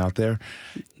everyone out there.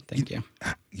 Thank you.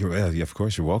 Of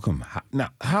course, you're welcome. Now,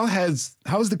 how has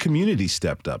the community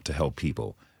stepped up to help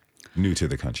people new to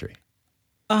the country?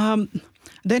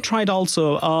 They tried also.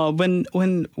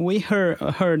 When we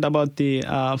heard about the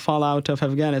fallout of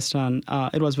Afghanistan,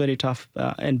 it was very tough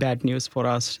and bad news for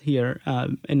us here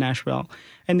in Nashville.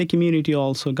 And the community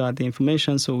also got the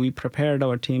information, so we prepared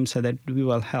our team so that we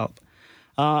will help.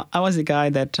 I was the guy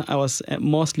that I was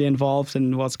mostly involved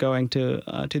and was going to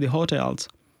the hotels.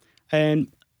 And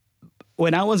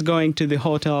when I was going to the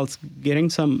hotels, getting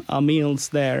some meals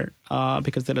there,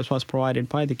 because that was provided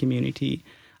by the community,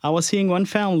 I was seeing one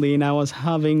family and I was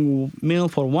having meal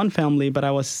for one family, but I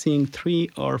was seeing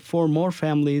 3 or 4 more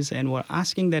families and were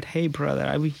asking that, hey, brother,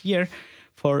 I was here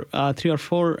for 3 or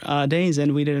 4 days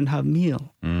and we didn't have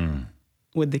meal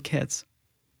with the kids.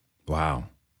 Wow.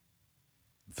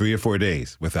 3 or 4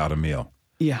 days without a meal.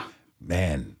 Yeah.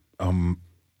 Man,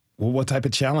 well, what type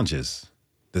of challenges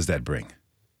does that bring?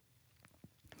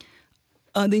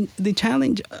 The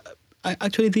challenge,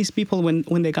 actually, these people,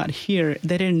 when they got here,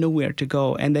 they didn't know where to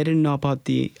go, and they didn't know about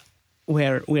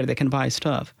where they can buy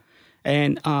stuff.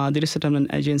 And the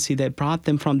resettlement agency, they brought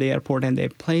them from the airport and they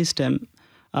placed them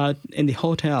in the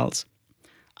hotels.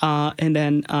 And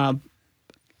then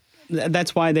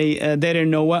that's why they didn't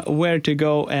know where to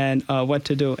go and what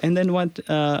to do. And then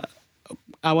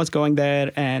I was going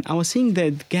there and I was seeing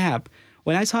the gap.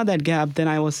 When I saw that gap, then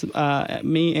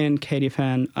me and Katie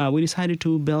Fan, we decided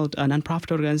to build a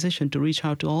nonprofit organization to reach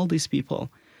out to all these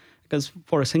people. Because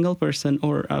for a single person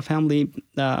or a family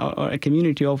or a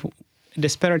community of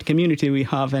disparate community we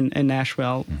have in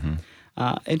Nashville,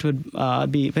 it would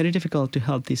be very difficult to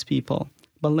help these people.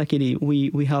 But luckily,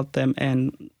 we helped them,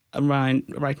 and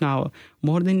right now,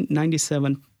 more than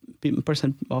 97%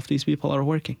 of these people are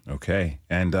working. Okay.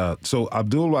 And so,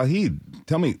 Abdul Wahid,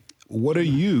 tell me, what are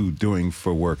you doing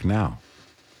for work now?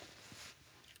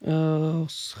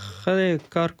 خدای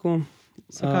کار کوم.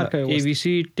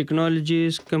 ABC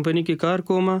Technologies کمپنی کې کار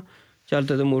کوم.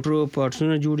 چالت د موټرو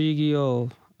پارټسونه جوړیږي او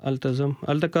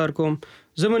الته کار کوم.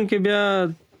 زمون کې بیا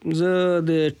زه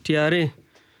د TRA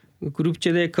ګروپ چې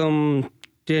د کوم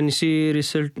ټینسی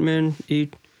ریسلټمنټ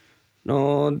نو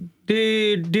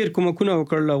ډیر کومکونه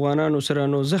وکړل افغانانو سره.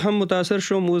 نو زه هم متاثر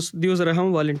شوم. اوس دیو سره هم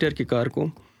والنټیر کې کار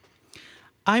کوم.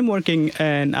 I'm working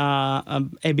in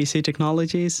ABC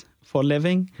Technologies for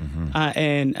living.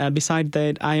 And beside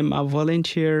that, I am a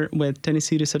volunteer with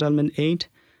Tennessee Resettlement Aid,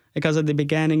 because at the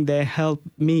beginning they helped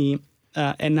me,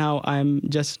 and now I'm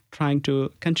just trying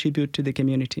to contribute to the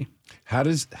community. How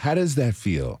does that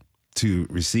feel to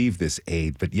receive this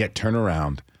aid, but yet turn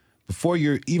around before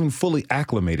you're even fully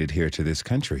acclimated here to this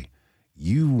country?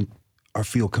 You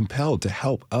feel compelled to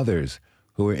help others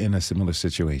who are in a similar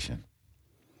situation.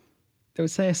 ته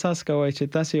څه احساس کوئ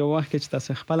چې تاسو یو وخت کې چې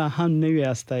تاسو خپل هم نه وي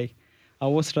استئ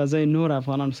اوس راځي نور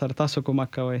افغانانو سره تاسو کومک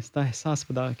کوئ ستا احساس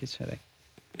په دغه کې څه دی؟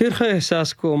 ډېر ښه احساس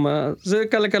کوم. زه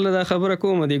کله کله دا خبره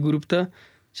کوم د ګروپ ته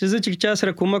چې زه چې چا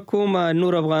سره کومک کوم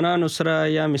نور افغانانو سره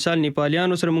یا مثال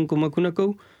نیپالیانو سره مونږ کومکونه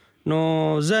کوو نو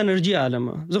زه انرژي عالم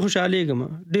زه خوشحالېږم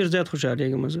ډېر زیات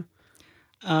خوشحالېږم زه.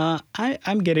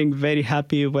 I'm getting very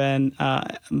happy when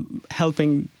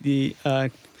helping the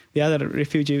other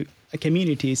refugee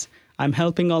communities. I'm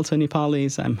helping also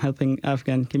Nepalis, I'm helping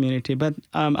Afghan community, but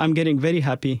I'm getting very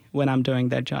happy when I'm doing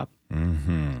that job.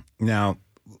 Mm-hmm. Now,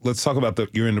 let's talk about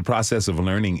you're in the process of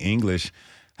learning English.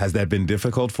 Has that been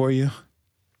difficult for you?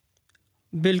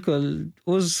 بالکل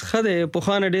اوس خدای په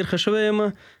خانه ډېر ښه شوی یم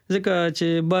ځکه چې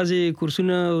بعضې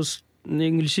کورسونه اوس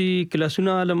انګلیسي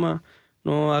کلاسونه عالم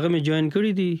نو هغه مې جوین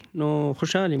کړي دي نو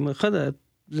خوشحال یم ښه ده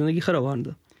زندګي ښه روان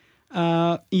ده.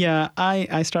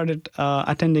 I started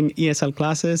attending ESL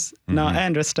classes. Now I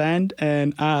understand,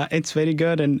 and it's very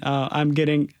good, and I'm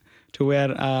getting to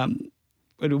where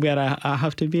I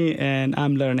have to be, and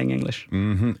I'm learning English.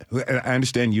 Mm-hmm. I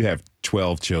understand you have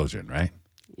 12 children, right?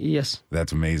 Yes.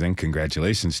 That's amazing.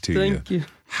 Congratulations to you. Thank you.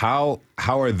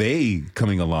 How are they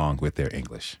coming along with their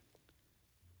English?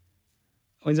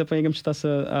 زه پوهېږم چې تاسو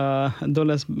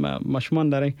 12 ماشومان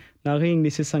لرئ نو هغې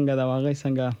انګلیسي څنګه ده او هغې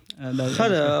څنګه ښه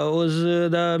ده. اوس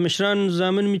د مشران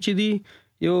زامن مې چې دي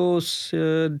یو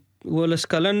 12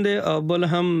 کلن دی او بل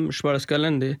هم 14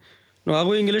 کلن دی نو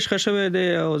هغوی انګلیش ښه شوی دی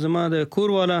او زما د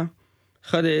کور والا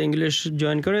ښه دی انګلیش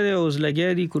جوین کړی دی اوس لګیا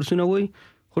دي کورسونه وایي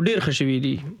خو ډېر ښه شوي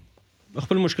دي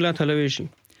خپل مشکلات حلوی شي.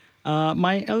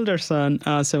 My elder son,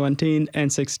 17 and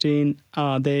 16,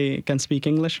 they can speak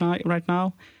English right now.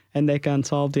 And they can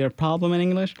solve their problem in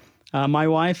English. My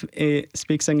wife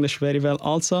speaks English very well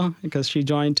also because she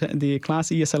joined the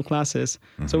ESL classes.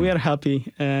 Mm-hmm. So we are happy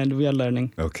and we are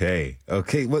learning. Okay.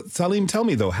 Well, Salim, tell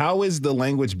me though, how is the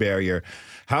language barrier?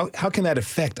 How can that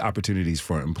affect opportunities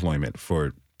for employment for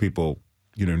people,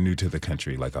 new to the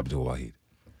country like Abdul Wahid?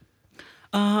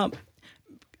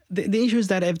 The issue is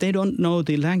that if they don't know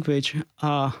the language,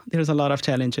 there's a lot of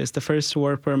challenges. The first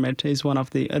work permit is one of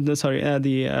the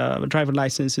driver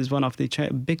license is one of the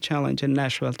big challenge in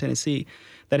Nashville, Tennessee.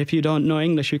 That if you don't know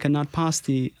English, you cannot pass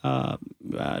the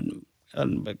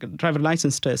driver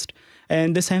license test.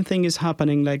 And the same thing is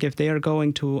happening. Like if they are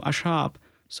going to a shop,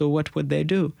 so what would they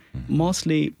do? Mm-hmm.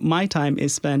 Mostly my time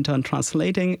is spent on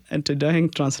translating and doing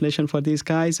translation for these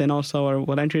guys, and also our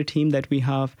volunteer team that we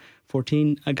have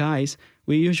 14 guys.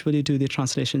 We usually do the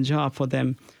translation job for them.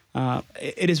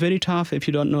 It is very tough if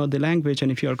you don't know the language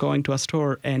and if you are going to a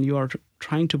store and you are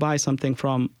trying to buy something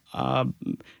from,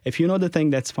 if you know the thing,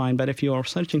 that's fine. But if you are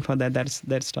searching for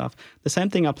that's tough. The same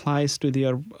thing applies to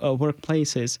their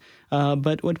workplaces.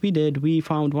 But what we did, we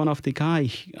found one of the guy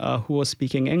who was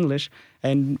speaking English,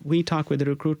 and we talked with the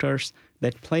recruiters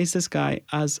that placed this guy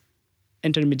as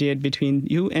intermediate between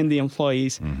you and the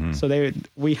employees. Mm-hmm. So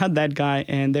we had that guy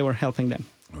and they were helping them.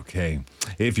 Okay.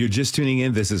 If you're just tuning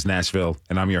in, this is Nashville,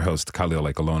 and I'm your host, Khalil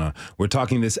Ekalona. We're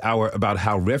talking this hour about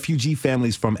how refugee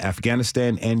families from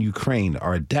Afghanistan and Ukraine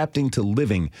are adapting to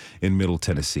living in Middle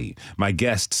Tennessee. My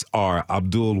guests are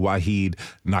Abdul Wahid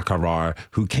Nakarar,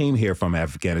 who came here from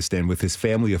Afghanistan with his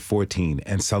family of 14,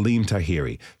 and Salim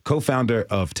Tahiri, co-founder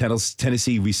of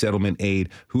Tennessee Resettlement Aid,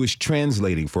 who is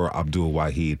translating for Abdul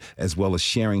Wahid, as well as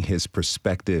sharing his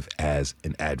perspective as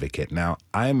an advocate. Now,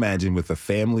 I imagine with a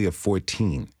family of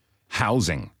 14,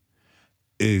 housing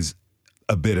is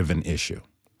a bit of an issue,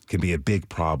 can be a big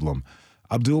problem.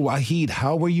 Abdul Wahid,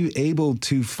 how were you able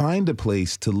to find a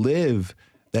place to live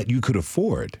that you could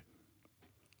afford?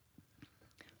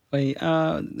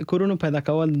 کورونو پیدا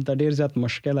کول د ډیر زیات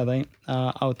مشکل دی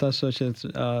او تاسو چې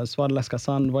 14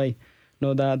 کسان وای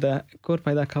نو د کور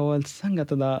پیدا کول څنګه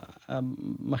ته د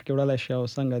مخکې وړلای شي او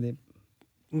څنګه دی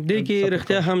دې کې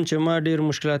رښتیا هم چې ما ډېر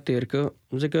مشکلات تیر کړ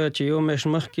ځکه چې یو میاشت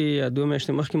مخکې یا 2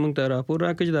 میاشتې مخکې موږ ته راپور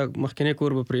راکړ چې د مخکینی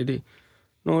کور به پرېږدي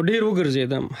نو ډېر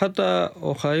وګرځېدم حتی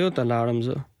اوخایو ته لاړم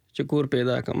زه چې کور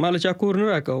پیدا کړم ما له چا کور نه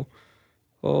راکو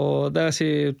او داسې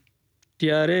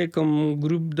تیارې کوم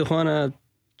ګروپ د خوا نه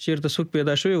چېرته څوک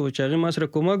پیدا شوی و چې هغې ما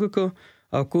سره کومک وکړو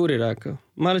او کور یې راکړه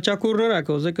ما له چا کور نه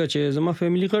راکو ځکه چې زما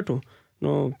فیملي غټ و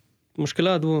نو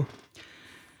مشکلات و.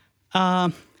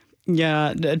 Yeah,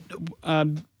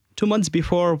 2 months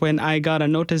before when I got a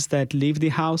notice that leave the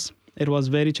house, it was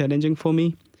very challenging for me.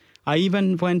 I even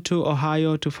went to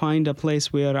Ohio to find a place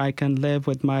where I can live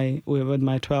with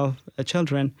my 12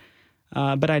 children,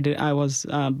 but I was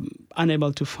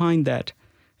unable to find that.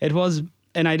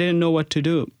 And I didn't know what to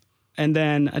do. And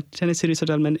then Tennessee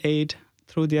Resettlement Aid,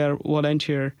 through their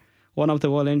one of the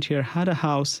volunteer had a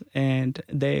house, and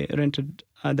they rented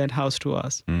that house to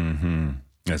us. Mm-hmm.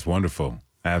 That's wonderful.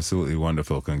 Absolutely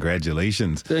wonderful.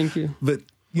 Congratulations. Thank you. But,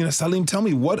 Salim, tell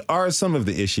me, what are some of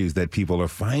the issues that people are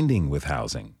finding with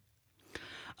housing?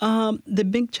 The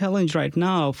big challenge right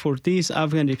now for these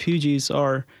Afghan refugees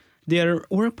are their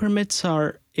work permits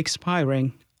are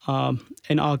expiring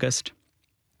in August.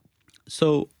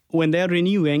 So when they're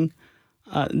renewing,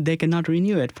 they cannot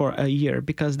renew it for a year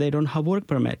because they don't have work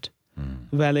permit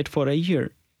valid for a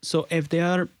year. So if they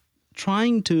are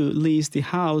trying to lease the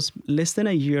house less than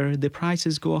a year, the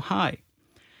prices go high.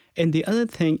 And the other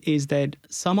thing is that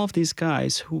some of these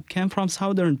guys who came from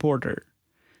southern border,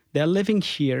 they're living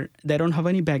here, they don't have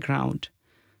any background.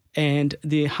 And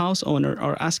the house owner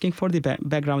are asking for the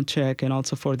background check and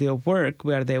also for their work,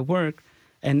 where they work.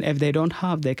 And if they don't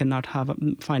have, they cannot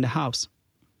find a house.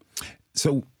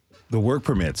 So the work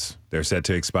permits, they're set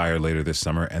to expire later this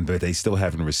summer, but they still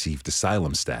haven't received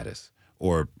asylum status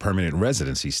or permanent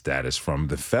residency status from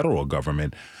the federal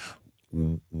government.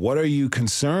 What are you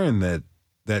concerned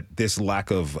that this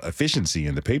lack of efficiency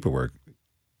in the paperwork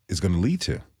is going to lead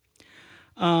to?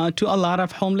 To a lot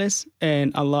of homeless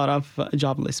and a lot of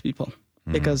jobless people.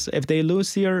 Because if they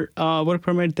lose their work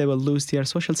permit, they will lose their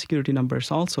social security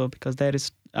numbers also, because that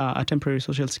is a temporary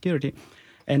social security.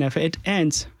 And if it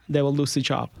ends, they will lose the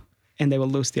job and they will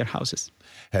lose their houses.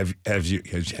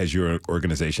 Has your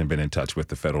organization been in touch with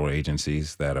the federal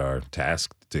agencies that are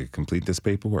tasked to complete this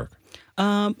paperwork?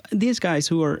 These guys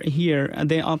who are here,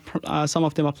 some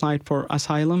of them applied for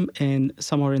asylum and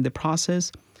some are in the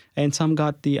process. And some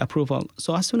got the approval.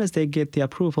 So as soon as they get the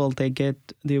approval, they get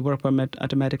the work permit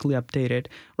automatically updated.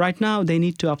 Right now, they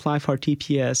need to apply for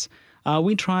TPS.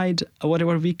 We tried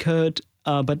whatever we could,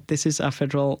 but this is a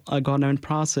federal government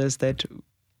process that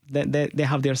they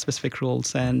have their specific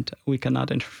rules and we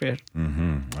cannot interfere.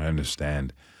 I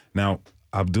understand. Now,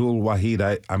 Abdul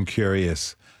Wahid, I'm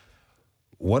curious,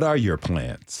 what are your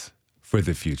plans for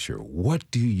the future?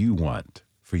 What do you want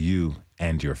for you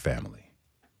and your family?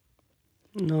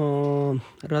 نو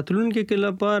راتلونکي کې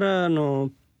لپاره نو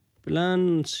پلان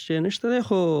چې نشته دی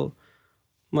خو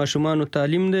ماشومانو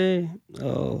تعلیم دی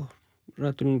او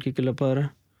راتلونکي کې لپاره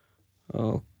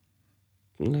او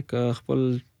لکه خپل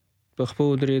پخپو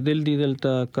درېدل دي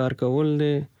دلته کار کول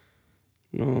دی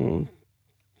نو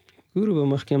ګورو به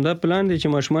مخکې همدا پلان دی چې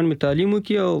ماشومان مې تعلیم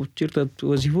وکړي او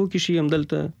چېرته وظیفو کې شي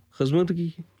همدلته خدمت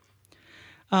وکړي.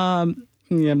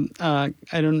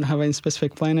 I don't have any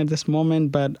specific plan at this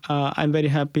moment, but I'm very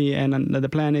happy. And the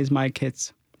plan is my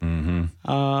kids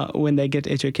when they get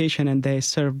education and they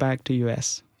serve back to U.S.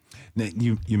 Now,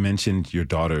 you mentioned your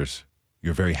daughters.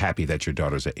 You're very happy that your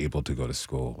daughters are able to go to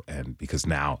school. And because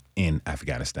now in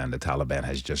Afghanistan, the Taliban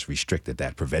has just restricted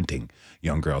that, preventing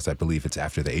young girls, I believe it's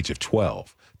after the age of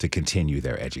 12, to continue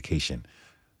their education.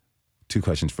 2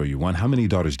 questions for you. One, how many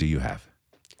daughters do you have?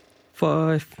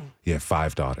 5. Yeah,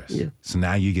 5 daughters. Yeah. So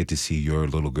now you get to see your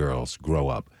little girls grow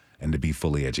up and to be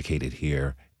fully educated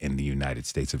here in the United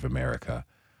States of America.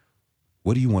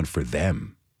 What do you want for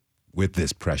them with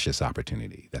this precious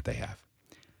opportunity that they have?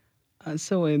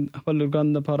 So in خپل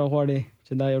د پاره غواړي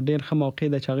چې دا یو ډیر ښه موقع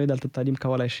ده چې هغه دلته تعلیم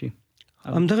کولای شي.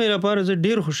 همدغه لپاره زه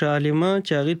ډیر خوشاله یم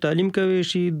چې هغه تعلیم کوي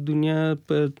شي دنیا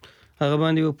په هغه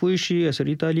باندې وپوي شي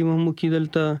عصري تعلیم هم کوي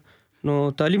دلته. نو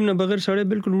تعلیم نه بغیر سړی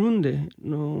بالکل ورون دی.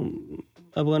 نو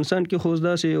افغانستان کې خو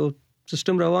داسې یو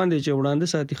سیستم روان دی چې وړاندې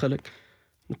ساتي خلک.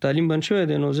 تعلیم بند شوی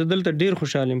دی نو زه دلته ډیر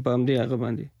خوشاله یم په همدې هغه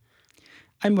باندې.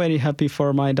 I'm very happy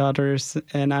for my daughters,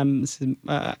 and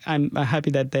I'm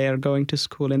happy that they are going to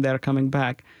school and they are coming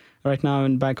back. Right now,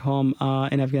 and back home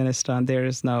in Afghanistan, there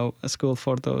is no school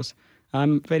for those.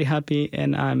 I'm very happy,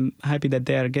 and I'm happy that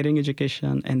they are getting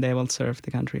education and they will serve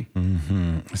the country.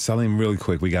 Salim, really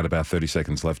quick, we got about 30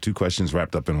 seconds left. 2 questions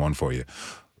wrapped up in one for you.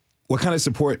 What kind of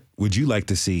support would you like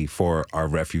to see for our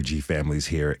refugee families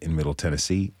here in Middle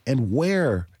Tennessee, and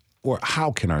where or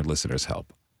how can our listeners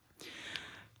help?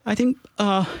 I think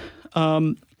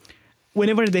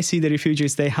whenever they see the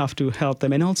refugees, they have to help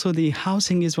them. And also the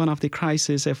housing is one of the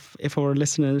crises. If our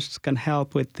listeners can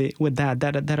help with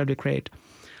that would be great.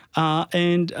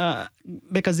 And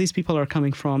because these people are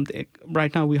coming from,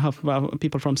 right now we have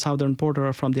people from southern border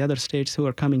or from the other states who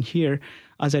are coming here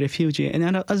as a refugee. And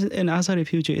as a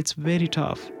refugee, it's very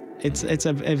tough. It's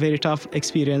a very tough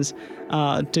experience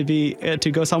to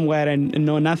go somewhere and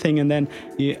know nothing, and then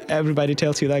everybody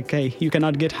tells you like, hey, you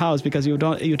cannot get house because you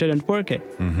didn't work it.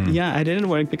 Yeah, I didn't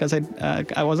work because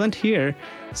I wasn't here,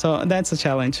 so that's a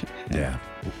challenge. Yeah.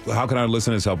 How can our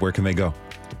listeners help? Where can they go?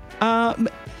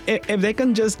 If they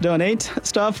can just donate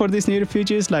stuff for these new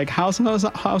refugees, like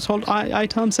household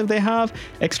items if they have,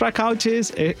 extra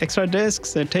couches, extra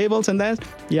desks, tables and that,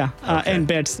 and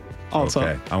beds. also.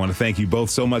 Okay. I want to thank you both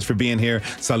so much for being here.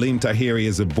 Salim Tahiri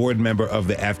is a board member of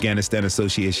the Afghanistan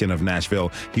Association of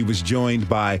Nashville. He was joined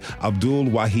by Abdul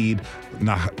Wahid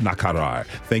Nakarar.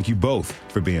 Thank you both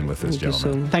for being with us,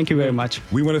 gentlemen. Thank you very much.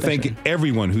 We want to thank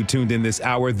everyone who tuned in this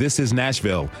hour. This is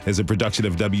Nashville is a production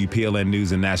of WPLN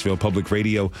News and Nashville Public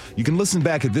Radio. You can listen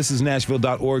back at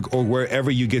thisisnashville.org or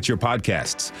wherever you get your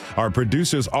podcasts. Our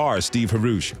producers are Steve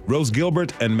Harouche, Rose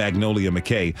Gilbert, and Magnolia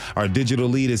McKay. Our digital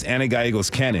lead is Anna Gallegos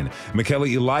Cannon. Michaela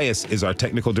Elias is our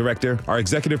technical director. Our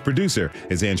executive producer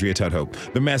is Andrea Tudhope.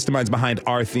 The masterminds behind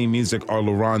our theme music are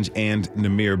Larange and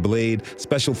Namir Blade.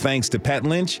 Special thanks to Pat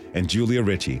Lynch and Julia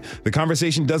Ritchie. The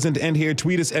conversation doesn't end here.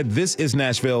 Tweet us at This Is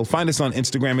Nashville. Find us on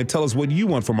Instagram and tell us what you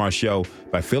want from our show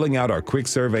by filling out our quick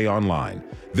survey online.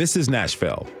 This is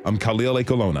Nashville. I'm Khalil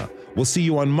Ekolona. We'll see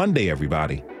you on Monday,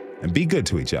 everybody, and be good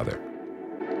to each other.